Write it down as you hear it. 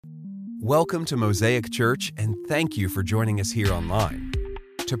Welcome to Mosaic Church, and thank you for joining us here online.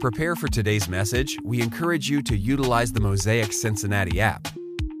 To prepare for today's message, we encourage you to utilize the Mosaic Cincinnati app.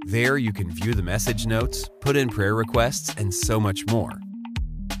 There you can view the message notes, put in prayer requests, and so much more.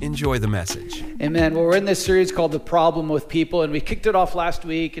 Enjoy the message. Amen. Well, we're in this series called The Problem with People, and we kicked it off last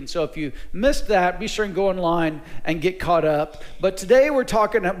week. And so if you missed that, be sure and go online and get caught up. But today we're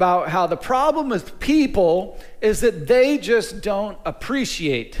talking about how the problem with people is that they just don't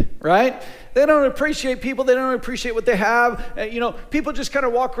appreciate, right? They don't appreciate people. They don't appreciate what they have. People just kind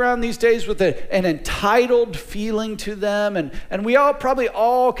of walk around these days with an entitled feeling to them. And we probably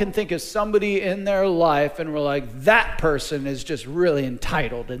all can think of somebody in their life and we're like, that person is just really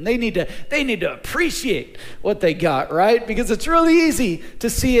entitled and they need to appreciate what they got, right? Because it's really easy to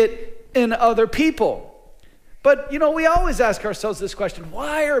see it in other people. But, we always ask ourselves this question: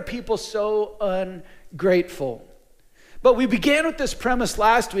 why are people so ungrateful? But we began with this premise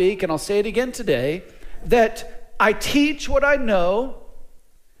last week, and I'll say it again today, that I teach what I know,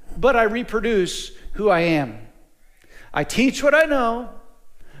 but I reproduce who I am. I teach what I know,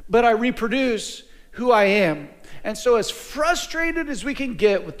 but I reproduce who I am. And so as frustrated as we can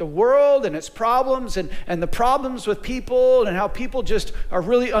get with the world and its problems and the problems with people and how people just are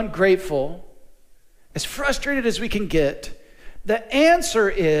really ungrateful, as frustrated as we can get, the answer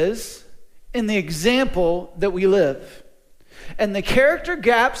is in the example that we live. And the character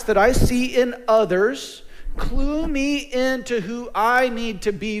gaps that I see in others clue me into who I need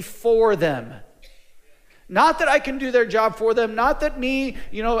to be for them. Not that I can do their job for them, not that me,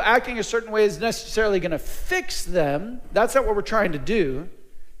 acting a certain way is necessarily going to fix them. That's not what we're trying to do.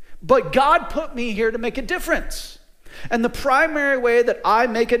 But God put me here to make a difference. And the primary way that I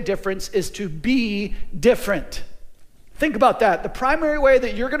make a difference is to be different. Think about that. The primary way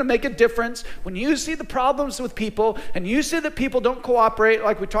that you're going to make a difference when you see the problems with people and you see that people don't cooperate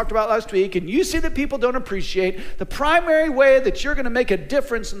like we talked about last week and you see that people don't appreciate, the primary way that you're going to make a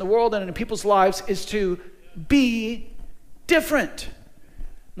difference in the world and in people's lives is to be different.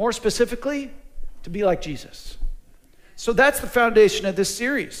 More specifically, to be like Jesus. So that's the foundation of this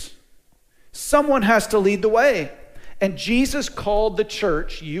series. Someone has to lead the way. And Jesus called the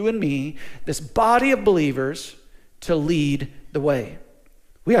church, you and me, this body of believers, to lead the way.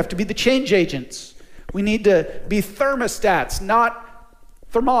 We have to be the change agents. We need to be thermostats, not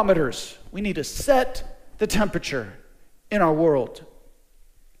thermometers. We need to set the temperature in our world.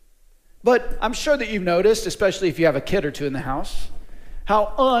 But I'm sure that you've noticed, especially if you have a kid or two in the house,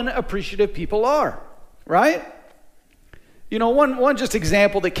 how unappreciative people are, right? One just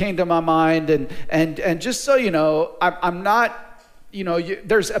example that came to my mind, and just so you know, I'm not,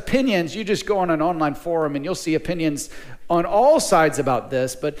 there's opinions. You just go on an online forum and you'll see opinions on all sides about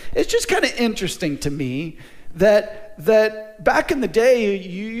this, but it's just kind of interesting to me that back in the day,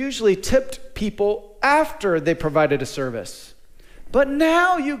 you usually tipped people after they provided a service. But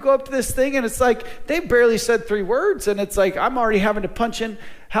now you go up to this thing and it's like they barely said 3 words and it's like I'm already having to punch in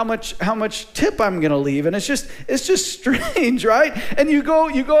how much tip I'm going to leave, and it's just strange, right? And you go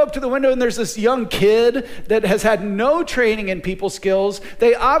up to the window and there's this young kid that has had no training in people skills.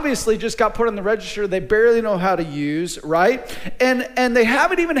 They obviously just got put on the register they barely know how to use, right? And they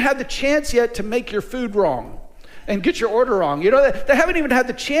haven't even had the chance yet to make your food wrong and get your order wrong. They haven't even had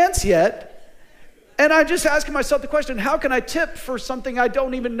the chance yet. And I'm just asking myself the question, how can I tip for something I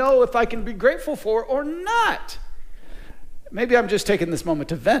don't even know if I can be grateful for or not? Maybe I'm just taking this moment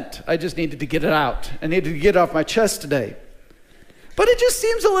to vent. I just needed to get it out. I needed to get it off my chest today. But it just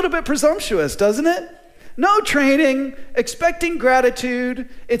seems a little bit presumptuous, doesn't it? No training, expecting gratitude.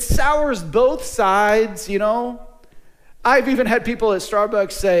 It sours both sides, I've even had people at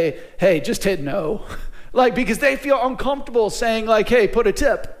Starbucks say, hey, just hit no. Because they feel uncomfortable saying hey, put a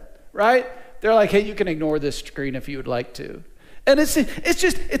tip, right? They're like, hey, you can ignore this screen if you would like to. And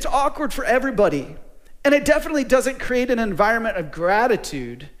it's awkward for everybody. And it definitely doesn't create an environment of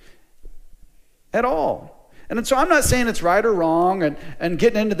gratitude at all. And so I'm not saying it's right or wrong and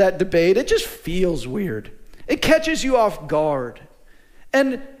getting into that debate. It just feels weird. It catches you off guard.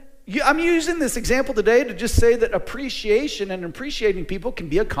 And I'm using this example today to just say that appreciation and appreciating people can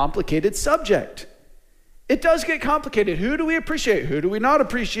be a complicated subject. It does get complicated. Who do we appreciate? Who do we not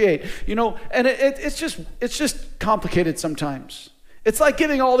appreciate? And it's just complicated sometimes. It's like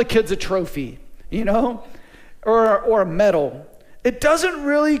giving all the kids a trophy, or a medal. It doesn't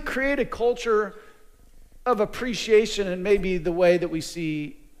really create a culture of appreciation in maybe the way that we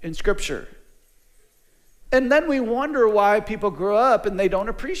see in Scripture. And then we wonder why people grow up and they don't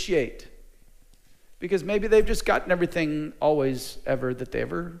appreciate. Because maybe they've just gotten everything always ever that they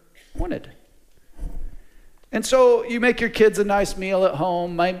ever wanted. And so you make your kids a nice meal at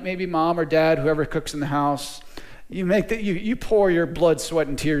home, maybe mom or dad, whoever cooks in the house. You pour your blood, sweat,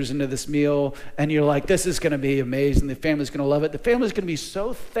 and tears into this meal, and you're like, this is going to be amazing. The family's going to love it. The family's going to be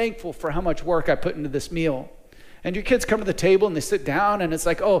so thankful for how much work I put into this meal. And your kids come to the table and they sit down, and it's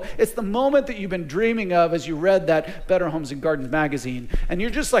like, oh, it's the moment that you've been dreaming of as you read that Better Homes and Gardens magazine. And you're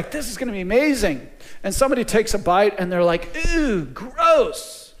just like, this is going to be amazing. And somebody takes a bite and they're like, ooh,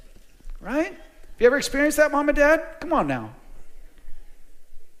 gross. Right? Have you ever experienced that, mom and dad? Come on now.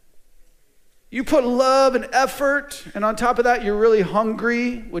 You put love and effort, and on top of that, you're really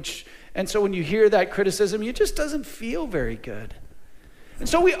hungry, and so when you hear that criticism, it just doesn't feel very good. And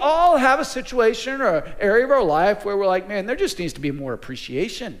so we all have a situation or an area of our life where we're like, man, there just needs to be more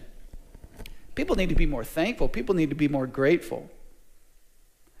appreciation. People need to be more thankful. People need to be more grateful.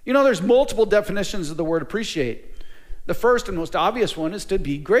 You know, there's multiple definitions of the word appreciate. The first and most obvious one is to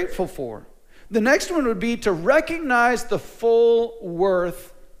be grateful for. The next one would be to recognize the full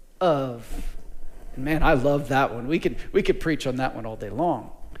worth of. And man, I love that one. We could preach on that one all day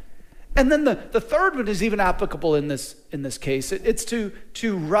long. And then the third one is even applicable in this case. It's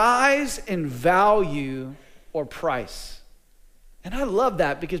to rise in value or price. And I love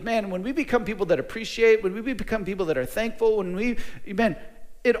that because, man, when we become people that appreciate, when we become people that are thankful,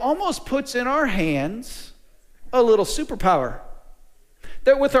 it almost puts in our hands a little superpower.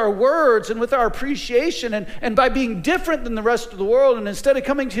 That with our words and with our appreciation and by being different than the rest of the world, and instead of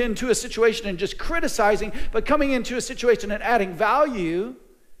coming into a situation and just criticizing, but coming into a situation and adding value,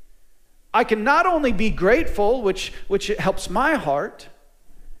 I can not only be grateful, which helps my heart,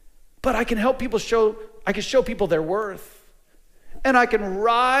 but I can show people their worth. And I can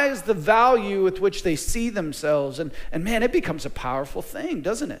rise the value with which they see themselves. And man, it becomes a powerful thing,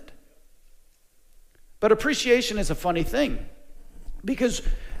 doesn't it? But appreciation is a funny thing. Because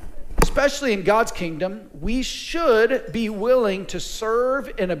especially in God's kingdom, we should be willing to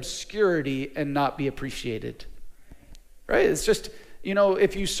serve in obscurity and not be appreciated. Right? It's just,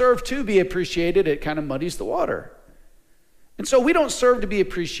 if you serve to be appreciated, it kind of muddies the water. And so we don't serve to be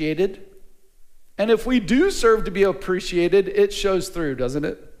appreciated. And if we do serve to be appreciated, it shows through, doesn't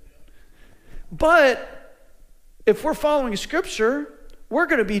it? But if we're following Scripture, we're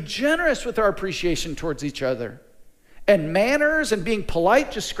going to be generous with our appreciation towards each other. And manners and being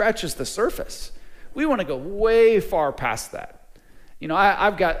polite just scratches the surface. We want to go way far past that.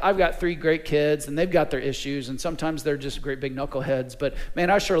 I've got 3 great kids, and they've got their issues, and sometimes they're just great big knuckleheads. But man,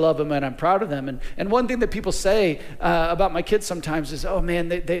 I sure love them, and I'm proud of them. And one thing that people say about my kids sometimes is, oh man,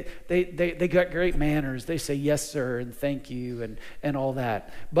 they got great manners. They say yes sir and thank you and all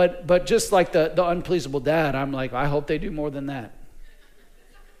that. But just like the unpleasable dad, I'm like, I hope they do more than that.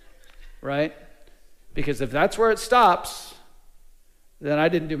 Right? Because if that's where it stops, then I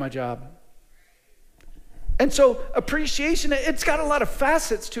didn't do my job. And so appreciation, it's got a lot of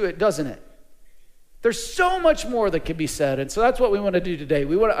facets to it, doesn't it? There's so much more that can be said. And so that's what we want to do today.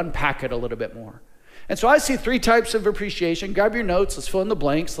 We want to unpack it a little bit more. And so I see 3 types of appreciation. Grab your notes. Let's fill in the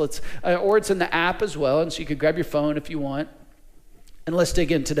blanks. Or it's in the app as well. And so you could grab your phone if you want. And let's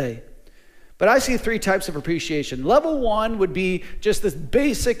dig in today. But I see 3 types of appreciation. Level 1 would be just this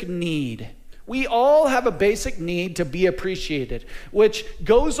basic need. We all have a basic need to be appreciated, which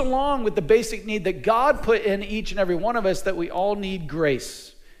goes along with the basic need that God put in each and every one of us, that we all need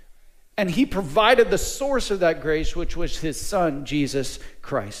grace. And he provided the source of that grace, which was his son, Jesus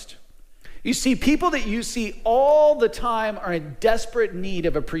Christ. You see, people that you see all the time are in desperate need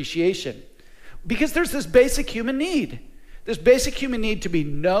of appreciation because there's this basic human need. This basic human need to be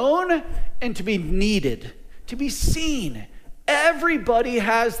known and to be needed, to be seen. Everybody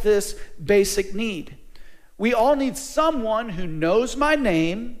has this basic need. We all need someone who knows my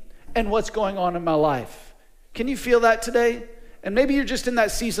name and what's going on in my life. Can you feel that today? And maybe you're just in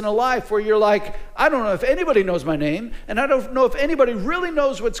that season of life where you're like, I don't know if anybody knows my name, and I don't know if anybody really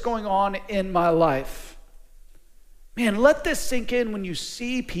knows what's going on in my life. Man, let this sink in when you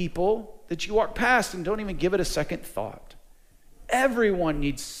see people that you walk past and don't even give it a second thought. Everyone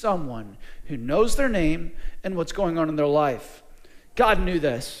needs someone who knows their name and what's going on in their life. God knew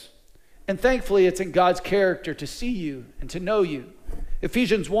this. And thankfully, it's in God's character to see you and to know you.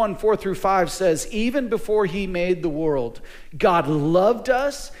 Ephesians 1:4-5 says, even before he made the world, God loved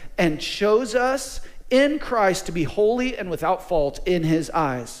us and chose us in Christ to be holy and without fault in his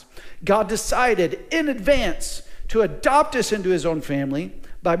eyes. God decided in advance to adopt us into his own family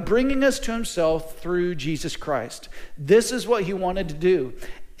by bringing us to himself through Jesus Christ. This is what he wanted to do,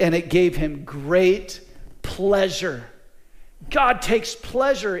 and it gave him great pleasure. God takes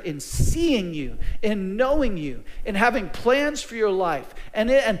pleasure in seeing you, in knowing you, in having plans for your life.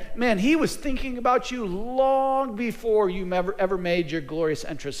 And man, he was thinking about you long before you ever made your glorious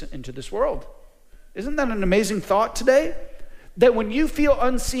entrance into this world. Isn't that an amazing thought today? That when you feel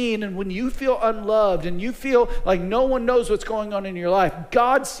unseen and when you feel unloved and you feel like no one knows what's going on in your life,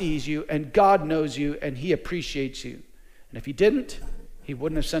 God sees you and God knows you and he appreciates you. And if he didn't, he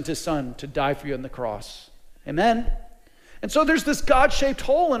wouldn't have sent his son to die for you on the cross. Amen? And so there's this God-shaped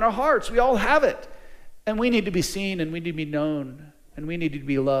hole in our hearts. We all have it. And we need to be seen and we need to be known and we need to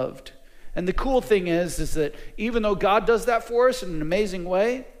be loved. And the cool thing is that even though God does that for us in an amazing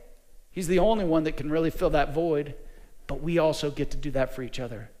way, he's the only one that can really fill that void. But we also get to do that for each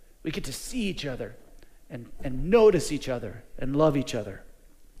other. We get to see each other and notice each other and love each other.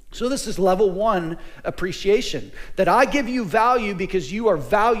 So this is level 1 appreciation, that I give you value because you are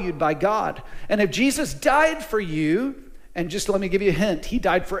valued by God. And if Jesus died for you, and just let me give you a hint, he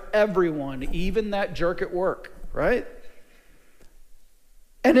died for everyone, even that jerk at work, right?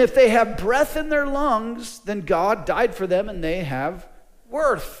 And if they have breath in their lungs, then God died for them and they have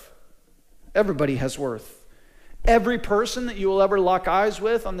worth. Everybody has worth. Every person that you will ever lock eyes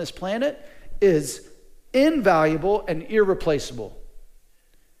with on this planet is invaluable and irreplaceable.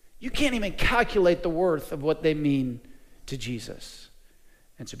 You can't even calculate the worth of what they mean to Jesus.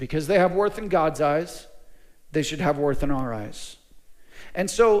 And so because they have worth in God's eyes, they should have worth in our eyes.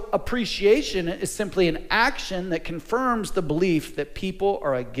 And so appreciation is simply an action that confirms the belief that people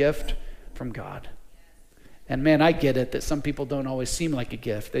are a gift from God. And man, I get it that some people don't always seem like a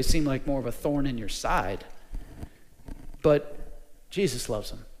gift. They seem like more of a thorn in your side. But Jesus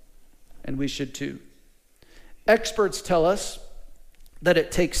loves them, and we should too. Experts tell us that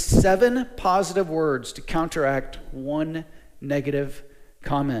it takes 7 positive words to counteract 1 negative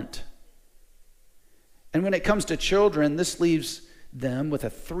comment. And when it comes to children, this leaves them with a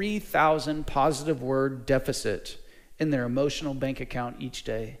 3,000 positive word deficit in their emotional bank account each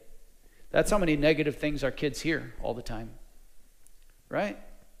day. That's how many negative things our kids hear all the time, right?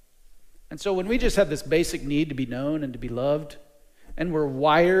 And so when we just have this basic need to be known and to be loved, and we're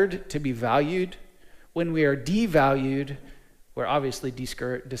wired to be valued, when we are devalued, we're obviously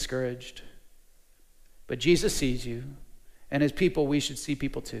discouraged. But Jesus sees you, and as people, we should see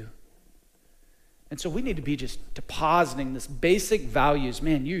people too. And so we need to be just depositing this basic values.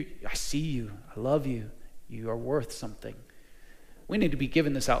 Man, I see you, I love you, you are worth something. We need to be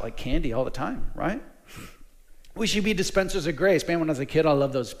giving this out like candy all the time, right? We should be dispensers of grace. Man, when I was a kid, I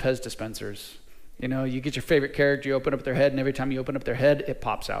loved those Pez dispensers. You know, you get your favorite character, you open up their head, and every time you open up their head, it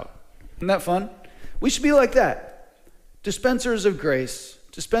pops out. Isn't that fun? We should be like that. Dispensers of grace,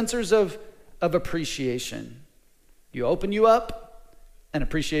 dispensers of appreciation. You open you up, and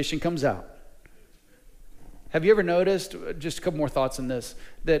appreciation comes out. Have you ever noticed, just a couple more thoughts on this,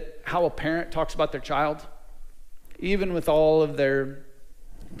 that how a parent talks about their child, even with all of their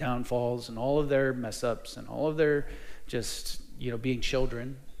downfalls and all of their mess ups and all of their just, being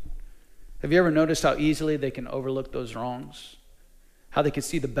children? Have you ever noticed how easily they can overlook those wrongs? How they can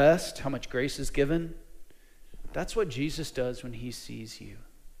see the best, how much grace is given? That's what Jesus does when he sees you,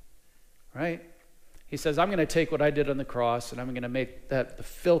 right? He says, I'm going to take what I did on the cross and I'm going to make that the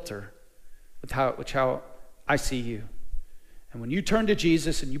filter with how I see you. And when you turn to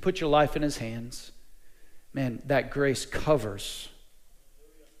Jesus and you put your life in his hands, man, that grace covers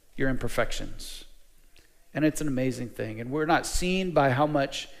your imperfections. And it's an amazing thing. And we're not seen by how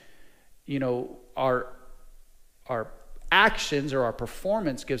much, our actions or our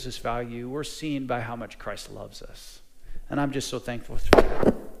performance gives us value. We're seen by how much Christ loves us. And I'm just so thankful for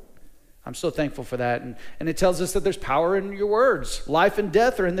that. I'm so thankful for that. And it tells us that there's power in your words. Life and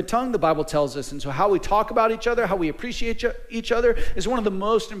death are in the tongue, the Bible tells us. And so how we talk about each other, how we appreciate each other is one of the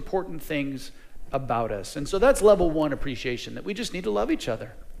most important things about us. And so that's level 1 appreciation, that we just need to love each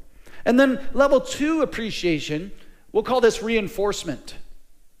other. And then level 2 appreciation, we'll call this reinforcement.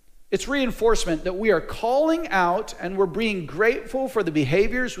 It's reinforcement that we are calling out and we're being grateful for the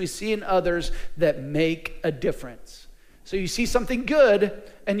behaviors we see in others that make a difference. So you see something good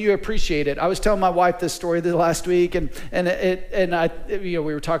and you appreciate it. I was telling my wife this story the last week, and we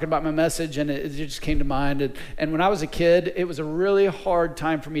were talking about my message, and it just came to mind. And when I was a kid, it was a really hard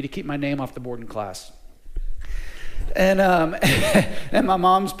time for me to keep my name off the board in class. And and my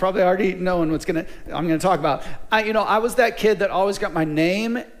mom's probably already knowing I'm gonna talk about. I was that kid that always got my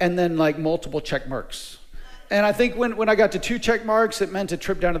name and then like multiple check marks. And I think when I got to 2 check marks, it meant a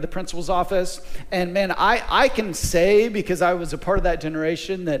trip down to the principal's office. And man, I can say, because I was a part of that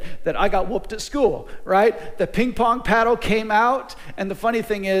generation, that I got whooped at school, right? The ping pong paddle came out. And the funny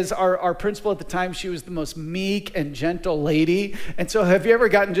thing is, our principal at the time, she was the most meek and gentle lady. And so have you ever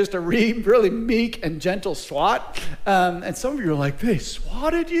gotten just a really meek and gentle swat? And some of you are like, they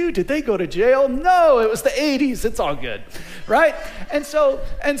swatted you? Did they go to jail? No, it was the 80s. It's all good, right? And so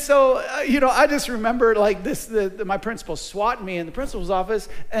I just remember like this, my principal swatting me in the principal's office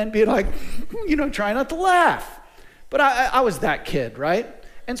and being like, trying not to laugh. But I was that kid, right?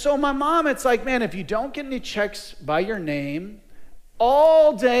 And so my mom, it's like, man, if you don't get any checks by your name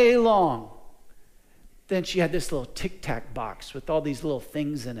all day long, then she had this little tic-tac box with all these little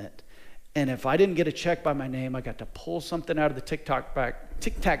things in it. And if I didn't get a check by my name, I got to pull something out of the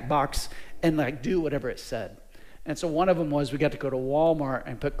tic-tac box and like do whatever it said. And so one of them was we got to go to Walmart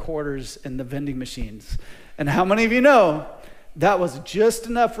and put quarters in the vending machines. And how many of you know that was just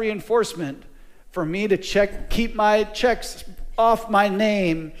enough reinforcement for me to keep my checks off my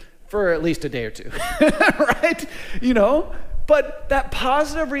name for at least a day or two, right? But that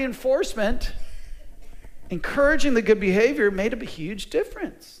positive reinforcement, encouraging the good behavior, made a huge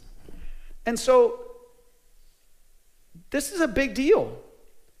difference. And so this is a big deal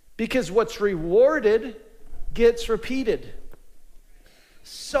because what's rewarded gets repeated.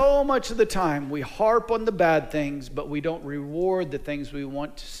 So much of the time we harp on the bad things, but we don't reward the things we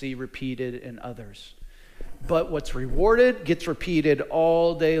want to see repeated in others. But what's rewarded gets repeated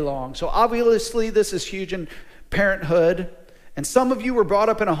all day long. So obviously this is huge in parenthood. And some of you were brought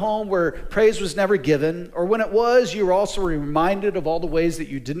up in a home where praise was never given, or when it was, you were also reminded of all the ways that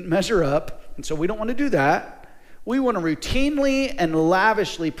you didn't measure up. And so we don't want to do that. We want to routinely and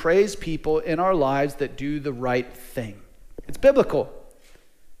lavishly praise people in our lives that do the right thing. It's biblical.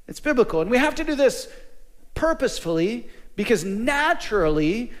 It's biblical. And we have to do this purposefully because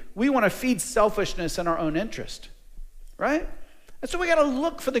naturally we want to feed selfishness in our own interest, right? And so we got to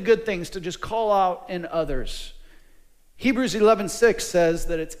look for the good things to just call out in others. Hebrews 11:6 says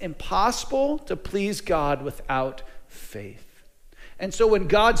that it's impossible to please God without faith. And so when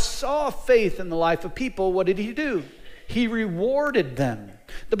God saw faith in the life of people, what did he do? He rewarded them.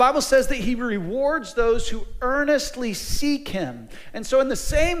 The Bible says that he rewards those who earnestly seek him. And so in the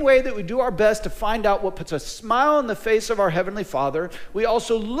same way that we do our best to find out what puts a smile on the face of our Heavenly Father, we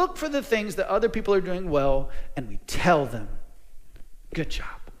also look for the things that other people are doing well and we tell them, good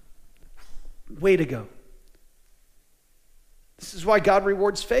job. Way to go. This is why God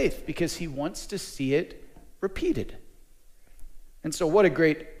rewards faith, because he wants to see it repeated. And so what a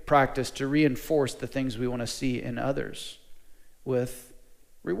great practice to reinforce the things we want to see in others with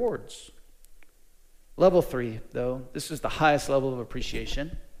rewards. Level 3, though, this is the highest level of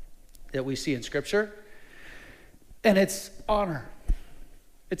appreciation that we see in Scripture, and it's honor.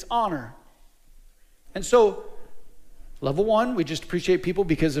 It's honor. And so level 1, we just appreciate people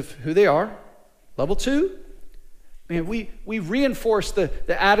because of who they are. Level 2, man, we reinforce the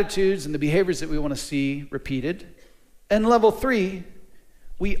attitudes and the behaviors that we want to see repeated. And level 3,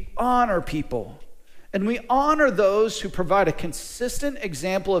 we honor people. And we honor those who provide a consistent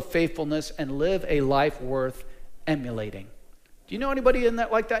example of faithfulness and live a life worth emulating. Do you know anybody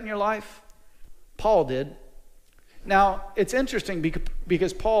like that in your life? Paul did. Now, it's interesting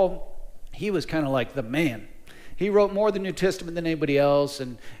because Paul, he was kind of like the man. He wrote more of the New Testament than anybody else,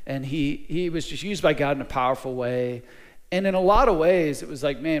 and he was just used by God in a powerful way. And in a lot of ways, it was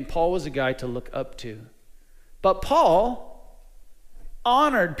like, man, Paul was a guy to look up to. But Paul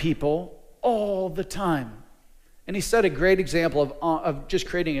honored people all the time. And he set a great example of just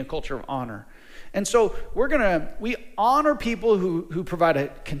creating a culture of honor. And so we honor people who provide a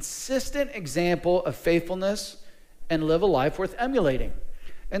consistent example of faithfulness and live a life worth emulating.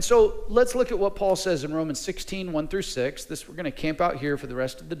 And so let's look at what Paul says in Romans 16, 1-6. We're going to camp out here for the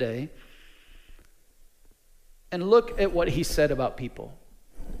rest of the day. And look at what he said about people.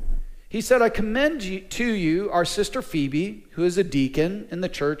 He said, I commend to you our sister Phoebe, who is a deacon in the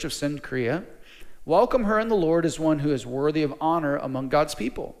church of Cenchrea. Welcome her in the Lord as one who is worthy of honor among God's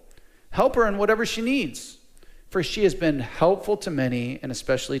people. Help her in whatever she needs, for she has been helpful to many, and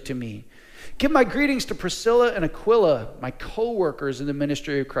especially to me. Give my greetings to Priscilla and Aquila, my co-workers in the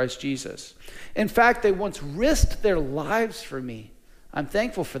ministry of Christ Jesus. In fact, they once risked their lives for me. I'm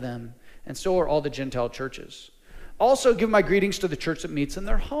thankful for them, and so are all the Gentile churches. Also, give my greetings to the church that meets in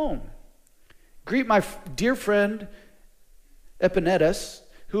their home. Greet my dear friend Epaenetus,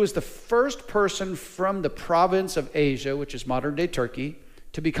 who is the first person from the province of Asia, which is modern-day Turkey,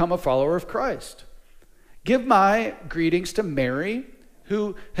 to become a follower of Christ. Give my greetings to Mary,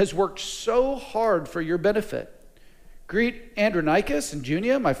 who has worked so hard for your benefit. Greet Andronicus and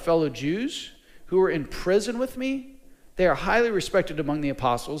Junia, my fellow Jews, who were in prison with me. They are highly respected among the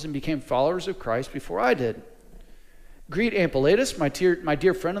apostles and became followers of Christ before I did. Greet Ampliatus, my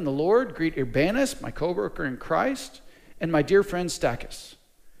dear friend in the Lord. Greet Urbanus, my co-worker in Christ, and my dear friend Stachys.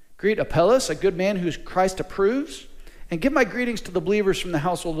 Greet Apelles, a good man who Christ approves, and give my greetings to the believers from the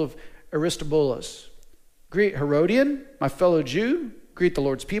household of Aristobulus. Greet Herodian, my fellow Jew. Greet the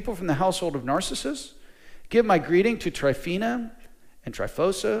Lord's people from the household of Narcissus. Give my greeting to Tryphena and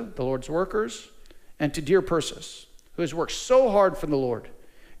Tryphosa, the Lord's workers, and to dear Persis, who has worked so hard for the Lord.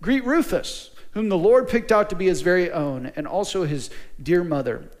 Greet Rufus, whom the Lord picked out to be his very own, and also his dear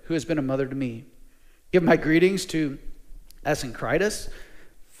mother, who has been a mother to me. Give my greetings to Asyncritus,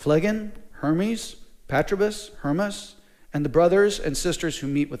 Phlegon, Hermes, Patrobas, Hermas, and the brothers and sisters who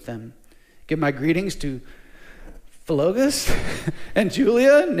meet with them. Give my greetings to Philologus and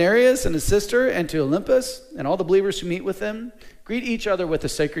Julia, Nereus and his sister, and to Olympus and all the believers who meet with them. Greet each other with a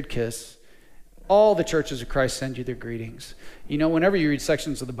sacred kiss. All the churches of Christ send you their greetings. You know, whenever you read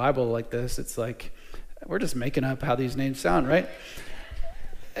sections of the Bible like this, it's like, we're just making up how these names sound, right?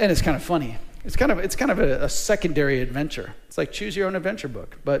 And it's kind of funny. It's kind of a secondary adventure. It's like choose your own adventure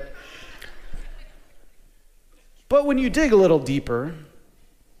book. But when you dig a little deeper,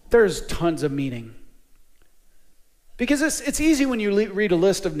 there's tons of meaning. Because it's easy when you read a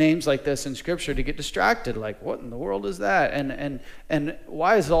list of names like this in Scripture to get distracted, like, what in the world is that? And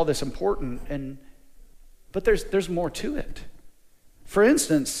why is all this important? But there's more to it. For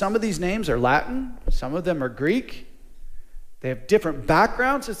instance, some of these names are Latin, some of them are Greek. They have different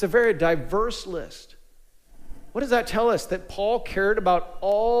backgrounds. It's a very diverse list. What does that tell us? That Paul cared about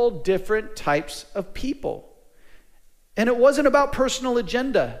all different types of people. And it wasn't about personal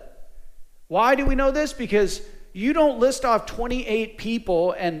agenda. Why do we know this? Because you don't list off 28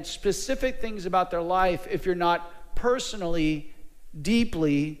 people and specific things about their life if you're not personally,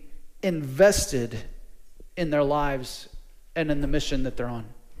 deeply invested in their lives and in the mission that they're on.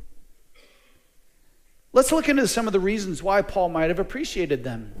 Let's look into some of the reasons why Paul might have appreciated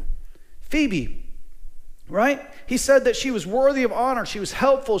them. Phoebe, right? He said that she was worthy of honor. She was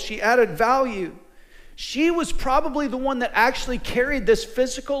helpful. She added value. She was probably the one that actually carried this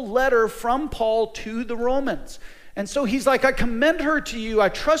physical letter from Paul to the Romans. And so he's like, I commend her to you. I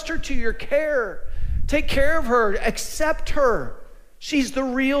trust her to your care. Take care of her. Accept her. She's the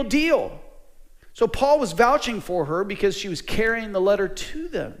real deal. So Paul was vouching for her because she was carrying the letter to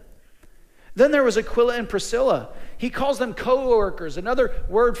them. Then there was Aquila and Priscilla. He calls them co-workers. Another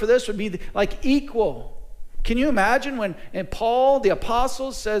word for this would be like equal. Can you imagine when Paul, the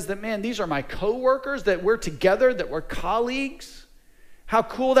apostle, says that, man, these are my co-workers, that we're together, that we're colleagues? How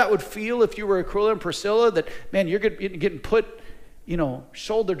cool that would feel if you were Aquila and Priscilla, that, man, you're getting put,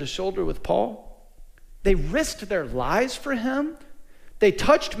 shoulder to shoulder with Paul. They risked their lives for him. They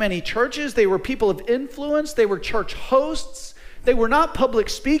touched many churches. They were people of influence. They were church hosts. They were not public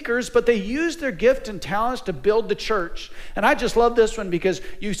speakers, but they used their gift and talents to build the church. And I just love this one because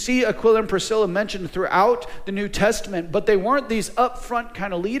you see Aquila and Priscilla mentioned throughout the New Testament, but they weren't these upfront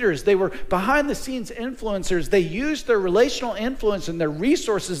kind of leaders. They were behind the scenes influencers. They used their relational influence and their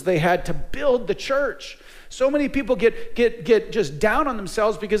resources they had to build the church. So many people get just down on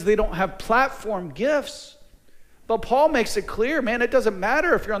themselves because they don't have platform gifts. But Paul makes it clear, man, it doesn't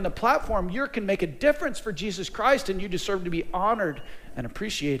matter if you're on the platform. You can make a difference for Jesus Christ, and you deserve to be honored and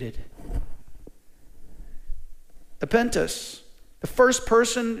appreciated. Epentus, the first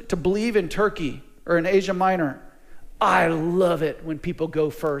person to believe in Turkey or in Asia Minor. I love it when people go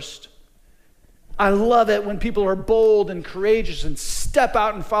first. I love it when people are bold and courageous and step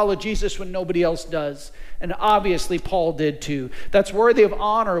out and follow Jesus when nobody else does. And obviously Paul did too. That's worthy of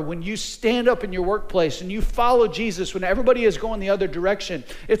honor when you stand up in your workplace and you follow Jesus when everybody is going the other direction.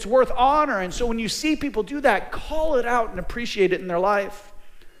 It's worth honor. And so when you see people do that, call it out and appreciate it in their life.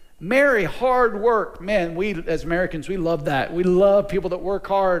 Mary, hard work. Man, we as Americans, we love that. We love people that work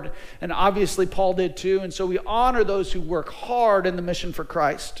hard. And obviously Paul did too. And so we honor those who work hard in the mission for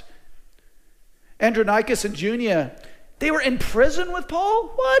Christ. Andronicus and Junia, they were in prison with Paul?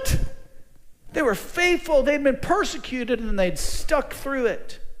 What? They were faithful. They'd been persecuted and they'd stuck through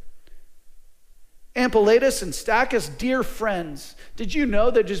it. Ampliatus and Stachys, dear friends. Did you know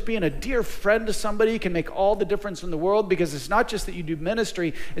that just being a dear friend to somebody can make all the difference in the world? Because it's not just that you do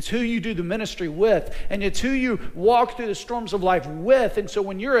ministry, it's who you do the ministry with. And it's who you walk through the storms of life with. And so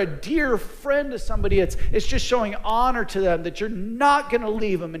when you're a dear friend to somebody, it's just showing honor to them that you're not going to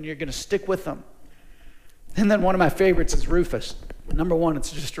leave them and you're going to stick with them. And then one of my favorites is Rufus. Number one,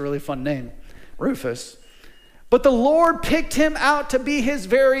 it's just a really fun name. Rufus. But the Lord picked him out to be his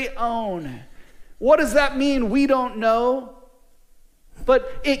very own. What does that mean? We don't know.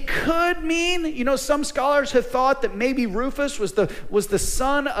 But it could mean, some scholars have thought that maybe Rufus was the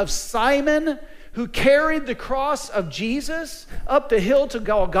son of Simon, who carried the cross of Jesus up the hill to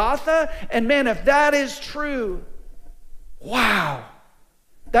Golgotha. And man, if that is true, wow.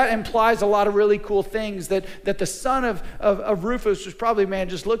 That implies a lot of really cool things, that the son of Rufus was probably,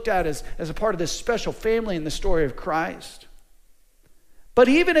 just looked at as a part of this special family in the story of Christ. But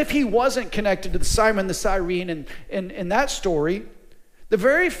even if he wasn't connected to Simon the Cyrene in that story, the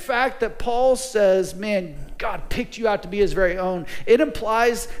very fact that Paul says, God picked you out to be his very own, it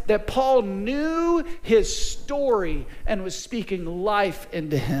implies that Paul knew his story and was speaking life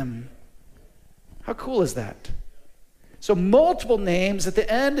into him. How cool is that? So multiple names at the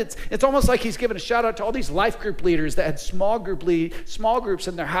end. It's almost like he's giving a shout out to all these life group leaders that had small groups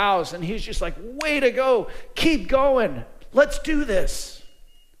in their house. And he's just like, way to go. Keep going. Let's do this.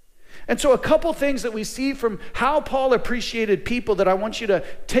 And so a couple things that we see from how Paul appreciated people that I want you to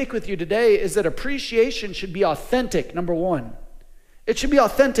take with you today is that appreciation should be authentic, number one. It should be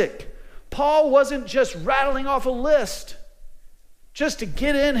authentic. Paul wasn't just rattling off a list just to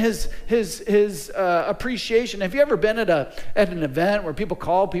get in his appreciation. Have you ever been at an event where people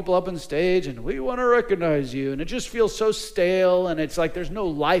call people up on stage and we want to recognize you, and it just feels so stale and it's like there's no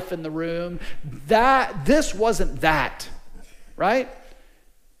life in the room? This wasn't that, right?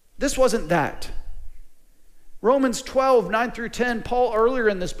 This wasn't that. Romans 12, 9 through 10, Paul earlier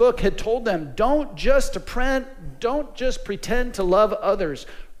in this book had told them, don't just pretend to love others.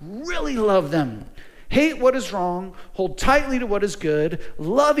 Really love them. Hate what is wrong, hold tightly to what is good,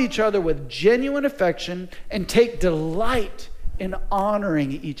 love each other with genuine affection, and take delight in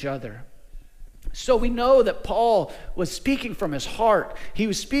honoring each other. So we know that Paul was speaking from his heart. He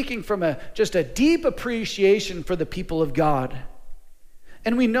was speaking from just a deep appreciation for the people of God.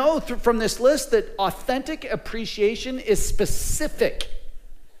 And we know from this list that authentic appreciation is specific.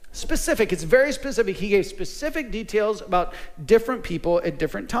 Specific, it's very specific. He gave specific details about different people at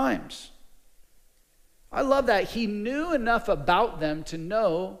different times. I love that. He knew enough about them to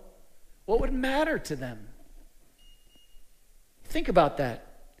know what would matter to them. Think about that.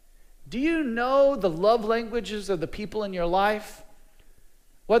 Do you know the love languages of the people in your life?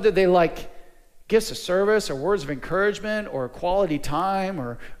 Whether they like gifts of service or words of encouragement or quality time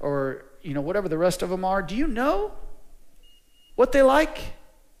or whatever the rest of them are. Do you know what they like?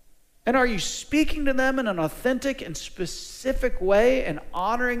 And are you speaking to them in an authentic and specific way and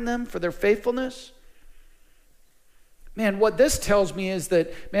honoring them for their faithfulness? Man, what this tells me is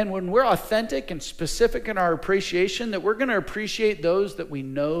that, when we're authentic and specific in our appreciation, that we're going to appreciate those that we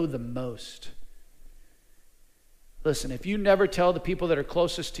know the most. Listen, if you never tell the people that are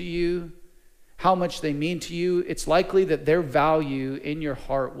closest to you how much they mean to you, it's likely that their value in your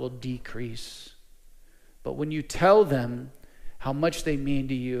heart will decrease. But when you tell them how much they mean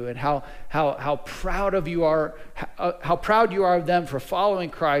to you and how proud you are of them for following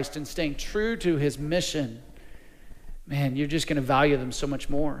Christ and staying true to his mission, you're just going to value them so much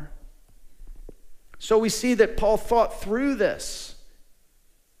more. So we see that Paul thought through this.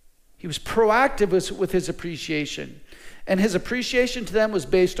 He was proactive with his appreciation. And his appreciation to them was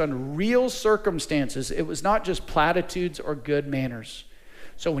based on real circumstances. It was not just platitudes or good manners.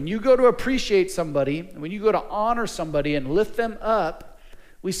 So when you go to appreciate somebody, when you go to honor somebody and lift them up,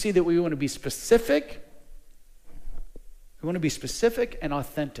 we see that we want to be specific. We want to be specific and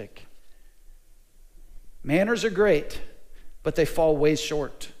authentic. Manners are great, but they fall way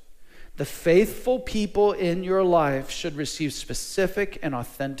short. The faithful people in your life should receive specific and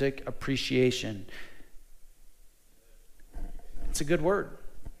authentic appreciation. It's a good word.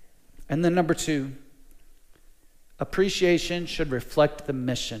 And then number 2, appreciation should reflect the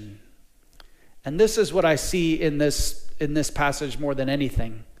mission. And this is what I see in this passage more than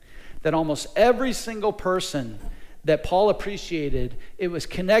anything, that almost every single person that Paul appreciated, it was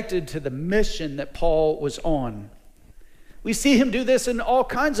connected to the mission that Paul was on. We see him do this in all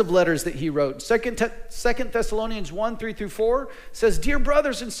kinds of letters that he wrote. 2 Thessalonians 1, 3 through 4 says, "Dear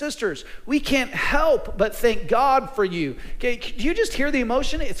brothers and sisters, we can't help but thank God for you." Okay, do you just hear the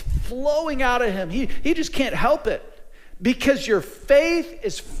emotion? It's flowing out of him. He just can't help it. Because your faith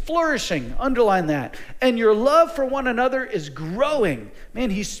is flourishing, underline that, and your love for one another is growing.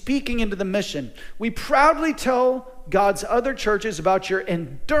 He's speaking into the mission. We proudly tell God's other churches about your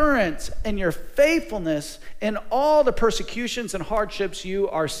endurance and your faithfulness in all the persecutions and hardships you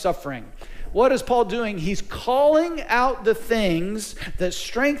are suffering. What is Paul doing? He's calling out the things that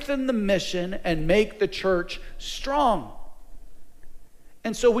strengthen the mission and make the church strong.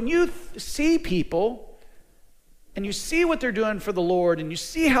 And so when you see people and you see what they're doing for the Lord, and you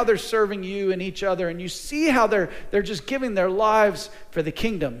see how they're serving you and each other, and you see how they're just giving their lives for the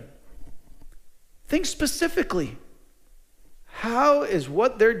kingdom, think specifically, how is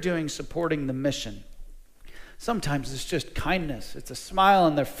what they're doing supporting the mission? Sometimes it's just kindness. It's a smile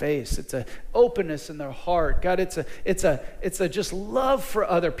on their face. It's an openness in their heart. God, it's a just love for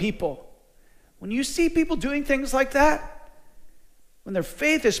other people. When you see people doing things like that, when their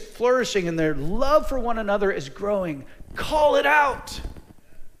faith is flourishing and their love for one another is growing, call it out.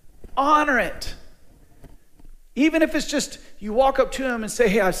 Honor it. Even if it's just you walk up to them and say,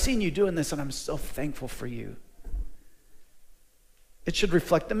 hey, I've seen you doing this and I'm so thankful for you. It should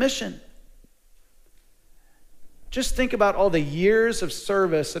reflect the mission. Just think about all the years of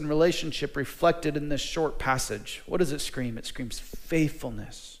service and relationship reflected in this short passage. What does it scream? It screams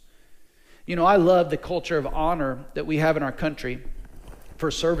faithfulness. You know, I love the culture of honor that we have in our country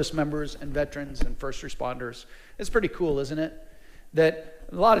for service members and veterans and first responders. It's pretty cool, isn't it? That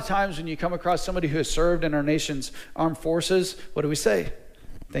a lot of times when you come across somebody who has served in our nation's armed forces, what do we say?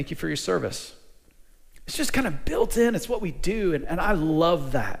 Thank you for your service. It's just kind of built in. It's what we do. And I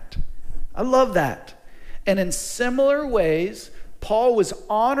love that. I love that. And in similar ways, Paul was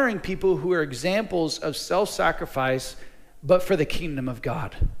honoring people who are examples of self-sacrifice, but for the kingdom of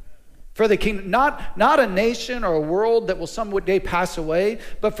God. For the kingdom, not a nation or a world that will someday pass away,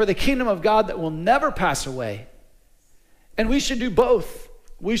 but for the kingdom of God that will never pass away. And we should do both.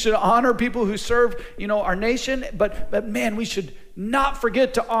 We should honor people who serve, our nation, but man, we should not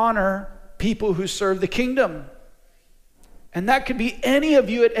forget to honor people who serve the kingdom. And that could be any of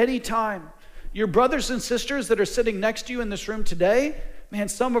you at any time. Your brothers and sisters that are sitting next to you in this room today, man,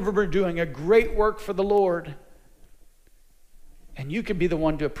 some of them are doing a great work for the Lord. And you can be the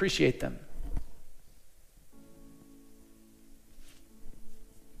one to appreciate them.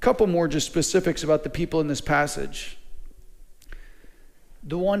 A couple more just specifics about the people in this passage.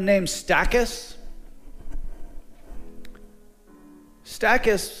 The one named Stachys.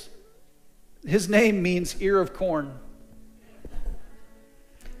 Stachys, his name means ear of corn.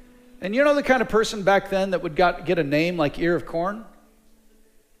 And you know the kind of person back then that would get a name like ear of corn?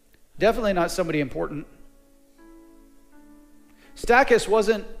 Definitely not somebody important. Stachys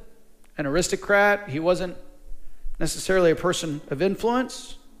wasn't an aristocrat. He wasn't necessarily a person of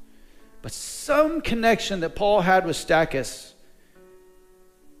influence. But some connection that Paul had with Stachys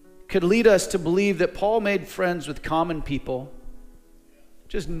could lead us to believe that Paul made friends with common people,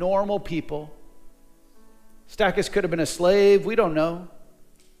 just normal people. Stachys could have been a slave. We don't know.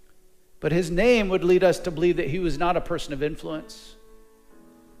 But his name would lead us to believe that he was not a person of influence.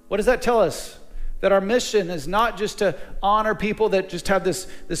 What does that tell us? That our mission is not just to honor people that just have this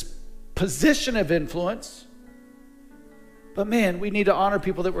position of influence, but man, we need to honor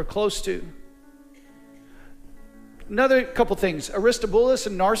people that we're close to. Another couple things. Aristobulus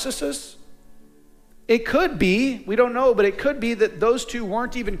and Narcissus. It could be, we don't know, but it could be that those two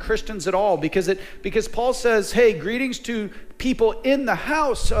weren't even Christians at all because Paul says, hey, greetings to people in the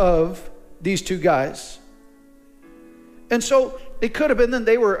house of these two guys. And so it could have been that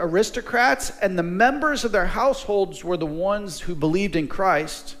they were aristocrats and the members of their households were the ones who believed in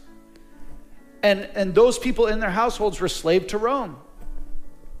Christ. And those people in their households were slaves to Rome.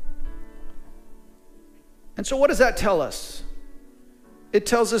 And so what does that tell us? It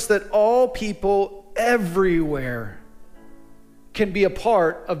tells us that all people everywhere can be a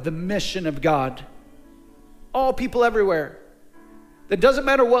part of the mission of God. All people everywhere. It doesn't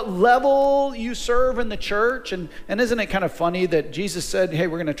matter what level you serve in the church. And isn't it kind of funny that Jesus said, hey,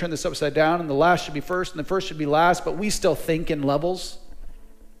 we're going to turn this upside down and the last should be first and the first should be last, but we still think in levels.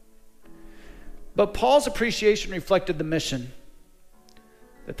 But Paul's appreciation reflected the mission.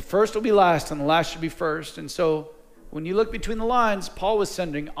 That the first will be last and the last should be first. And so when you look between the lines, Paul was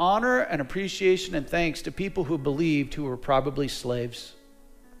sending honor and appreciation and thanks to people who believed who were probably slaves.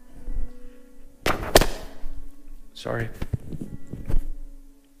 Sorry.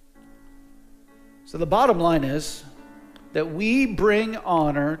 So the bottom line is that we bring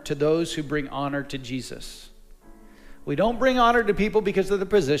honor to those who bring honor to Jesus. We don't bring honor to people because of their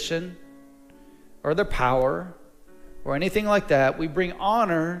position or their power or anything like that. We bring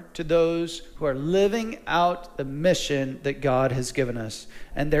honor to those who are living out the mission that God has given us.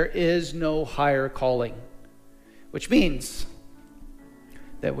 And there is no higher calling, which means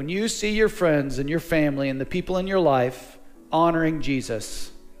that when you see your friends and your family and the people in your life honoring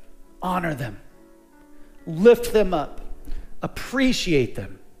Jesus, honor them, lift them up, appreciate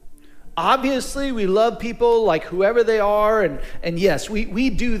them. Obviously, we love people like whoever they are, and yes, we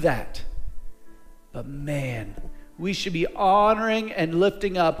do that. But man, we should be honoring and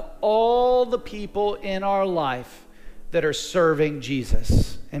lifting up all the people in our life that are serving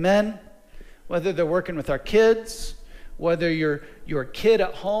Jesus. Amen? Whether they're working with our kids, whether your kid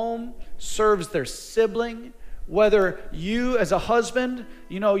at home serves their sibling, whether you as a husband,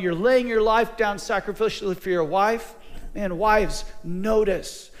 you're laying your life down sacrificially for your wife. Man, wives,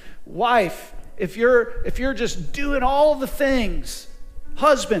 notice. Wife, if you're just doing all the things,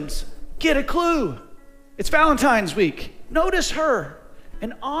 husbands, get a clue. It's Valentine's week. Notice her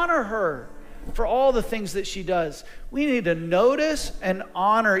and honor her for all the things that she does. We need to notice and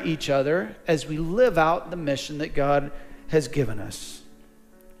honor each other as we live out the mission that God has given us.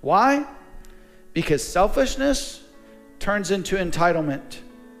 Why? Because selfishness turns into entitlement,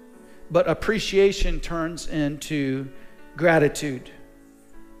 but appreciation turns into gratitude.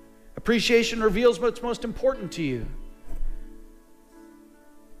 Appreciation reveals what's most important to you.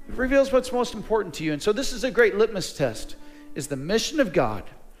 It reveals what's most important to you. And so this is a great litmus test, is the mission of God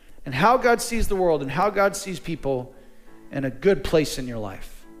and how God sees the world and how God sees people in a good place in your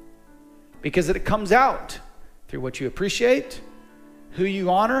life. Because it comes out through what you appreciate, who you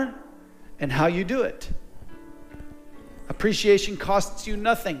honor, and how you do it. Appreciation costs you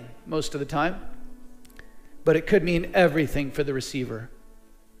nothing most of the time, but it could mean everything for the receiver.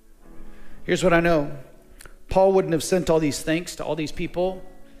 Here's what I know. Paul wouldn't have sent all these thanks to all these people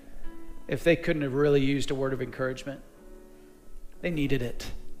if they couldn't have really used a word of encouragement. They needed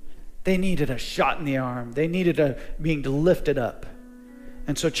it. They needed a shot in the arm. They needed being lifted up.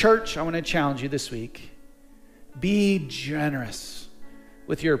 And so, church, I want to challenge you this week. Be generous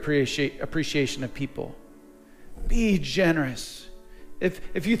with your appreciation of people. Be generous.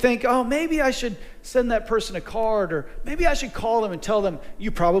 If you think, oh, maybe I should send that person a card, or maybe I should call them and tell them, you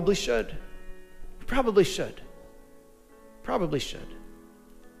probably should. You probably should. Probably should.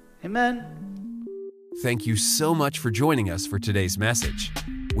 Amen. Thank you so much for joining us for today's message.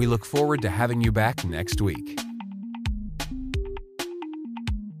 We look forward to having you back next week.